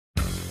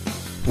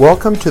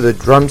Welcome to the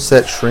Drum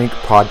Set Shrink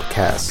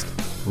podcast.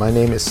 My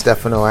name is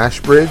Stefano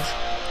Ashbridge,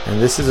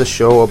 and this is a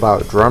show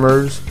about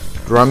drummers,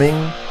 drumming,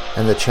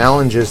 and the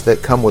challenges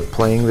that come with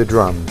playing the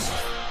drums.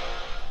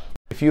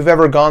 If you've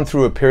ever gone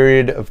through a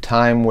period of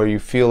time where you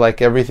feel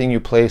like everything you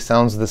play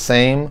sounds the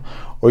same,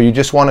 or you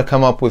just want to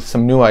come up with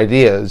some new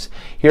ideas,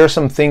 here are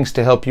some things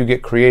to help you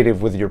get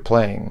creative with your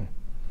playing.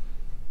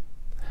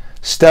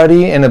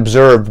 Study and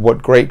observe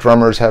what great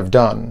drummers have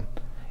done.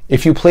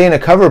 If you play in a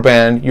cover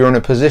band, you're in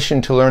a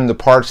position to learn the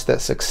parts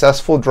that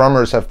successful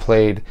drummers have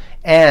played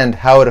and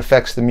how it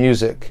affects the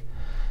music.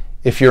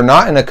 If you're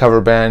not in a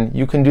cover band,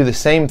 you can do the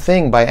same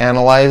thing by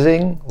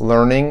analyzing,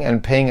 learning,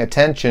 and paying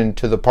attention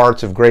to the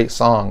parts of great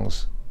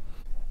songs.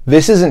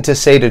 This isn't to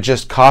say to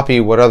just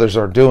copy what others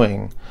are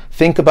doing.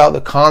 Think about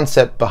the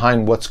concept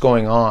behind what's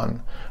going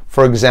on.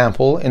 For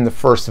example, in the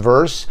first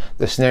verse,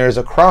 the snare is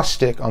a cross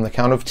stick on the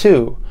count of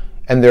 2,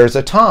 and there's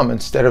a tom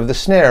instead of the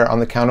snare on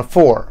the count of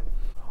 4.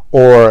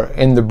 Or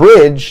in the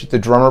bridge, the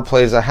drummer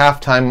plays a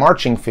halftime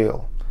marching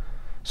feel.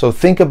 So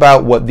think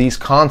about what these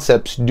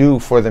concepts do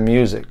for the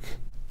music.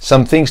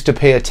 Some things to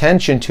pay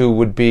attention to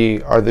would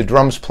be, are the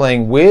drums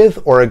playing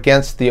with or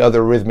against the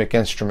other rhythmic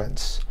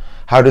instruments?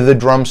 How do the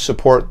drums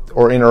support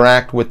or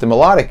interact with the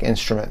melodic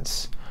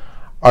instruments?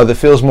 Are the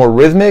fills more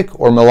rhythmic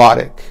or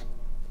melodic?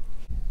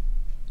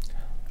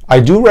 I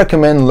do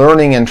recommend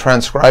learning and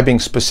transcribing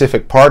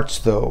specific parts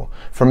though.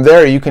 From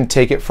there you can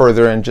take it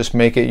further and just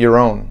make it your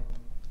own.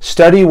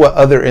 Study what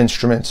other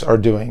instruments are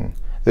doing.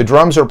 The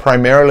drums are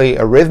primarily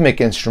a rhythmic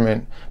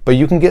instrument, but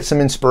you can get some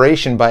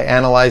inspiration by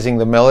analyzing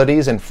the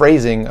melodies and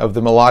phrasing of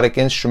the melodic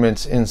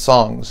instruments in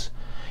songs.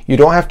 You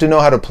don't have to know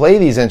how to play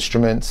these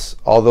instruments,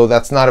 although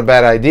that's not a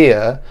bad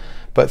idea,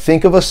 but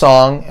think of a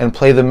song and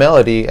play the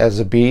melody as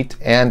a beat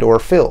and or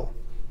fill.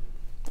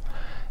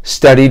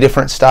 Study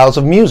different styles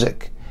of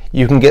music.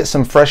 You can get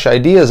some fresh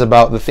ideas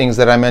about the things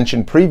that I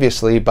mentioned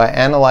previously by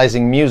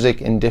analyzing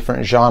music in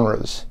different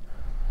genres.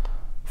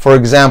 For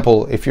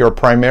example, if you're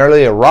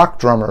primarily a rock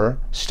drummer,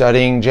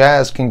 studying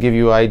jazz can give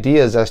you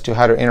ideas as to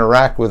how to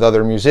interact with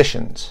other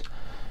musicians.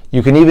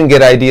 You can even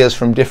get ideas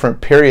from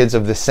different periods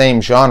of the same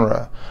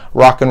genre.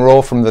 Rock and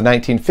roll from the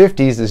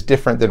 1950s is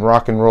different than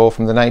rock and roll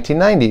from the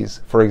 1990s,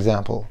 for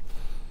example.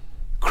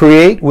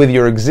 Create with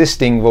your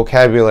existing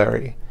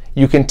vocabulary.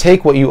 You can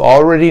take what you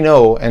already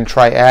know and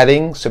try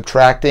adding,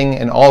 subtracting,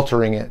 and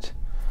altering it.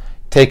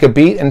 Take a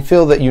beat and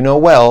fill that you know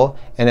well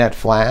and add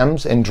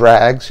flams and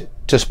drags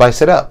to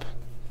spice it up.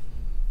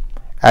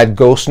 Add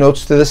ghost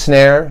notes to the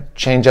snare,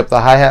 change up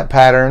the hi-hat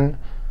pattern,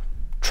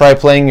 try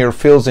playing your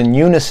fills in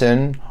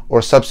unison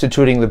or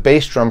substituting the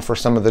bass drum for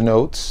some of the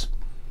notes.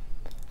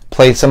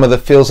 Play some of the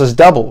fills as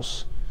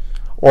doubles.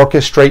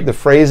 Orchestrate the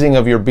phrasing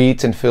of your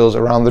beats and fills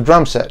around the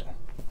drum set.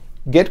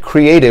 Get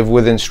creative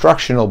with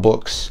instructional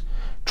books.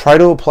 Try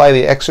to apply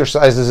the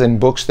exercises in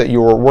books that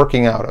you are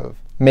working out of.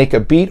 Make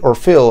a beat or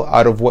fill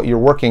out of what you're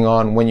working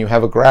on when you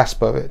have a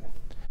grasp of it.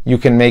 You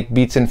can make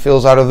beats and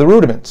fills out of the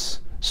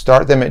rudiments.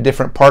 Start them at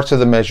different parts of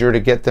the measure to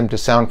get them to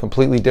sound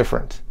completely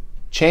different.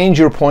 Change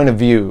your point of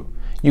view.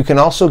 You can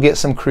also get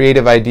some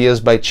creative ideas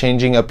by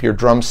changing up your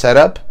drum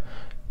setup,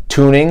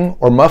 tuning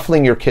or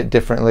muffling your kit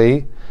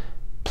differently,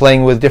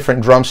 playing with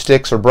different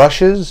drumsticks or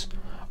brushes,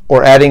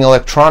 or adding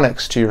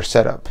electronics to your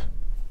setup.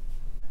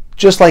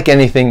 Just like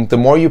anything, the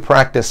more you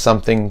practice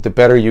something, the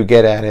better you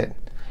get at it.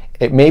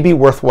 It may be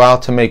worthwhile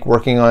to make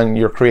working on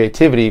your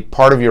creativity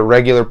part of your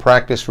regular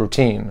practice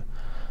routine.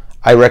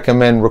 I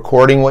recommend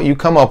recording what you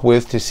come up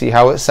with to see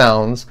how it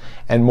sounds,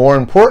 and more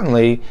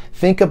importantly,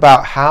 think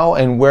about how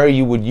and where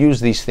you would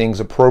use these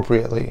things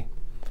appropriately.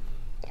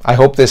 I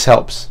hope this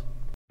helps.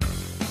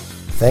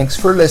 Thanks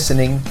for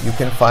listening. You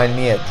can find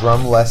me at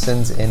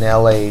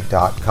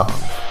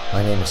drumlessonsinla.com.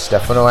 My name is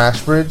Stefano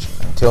Ashbridge.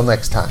 Until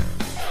next time.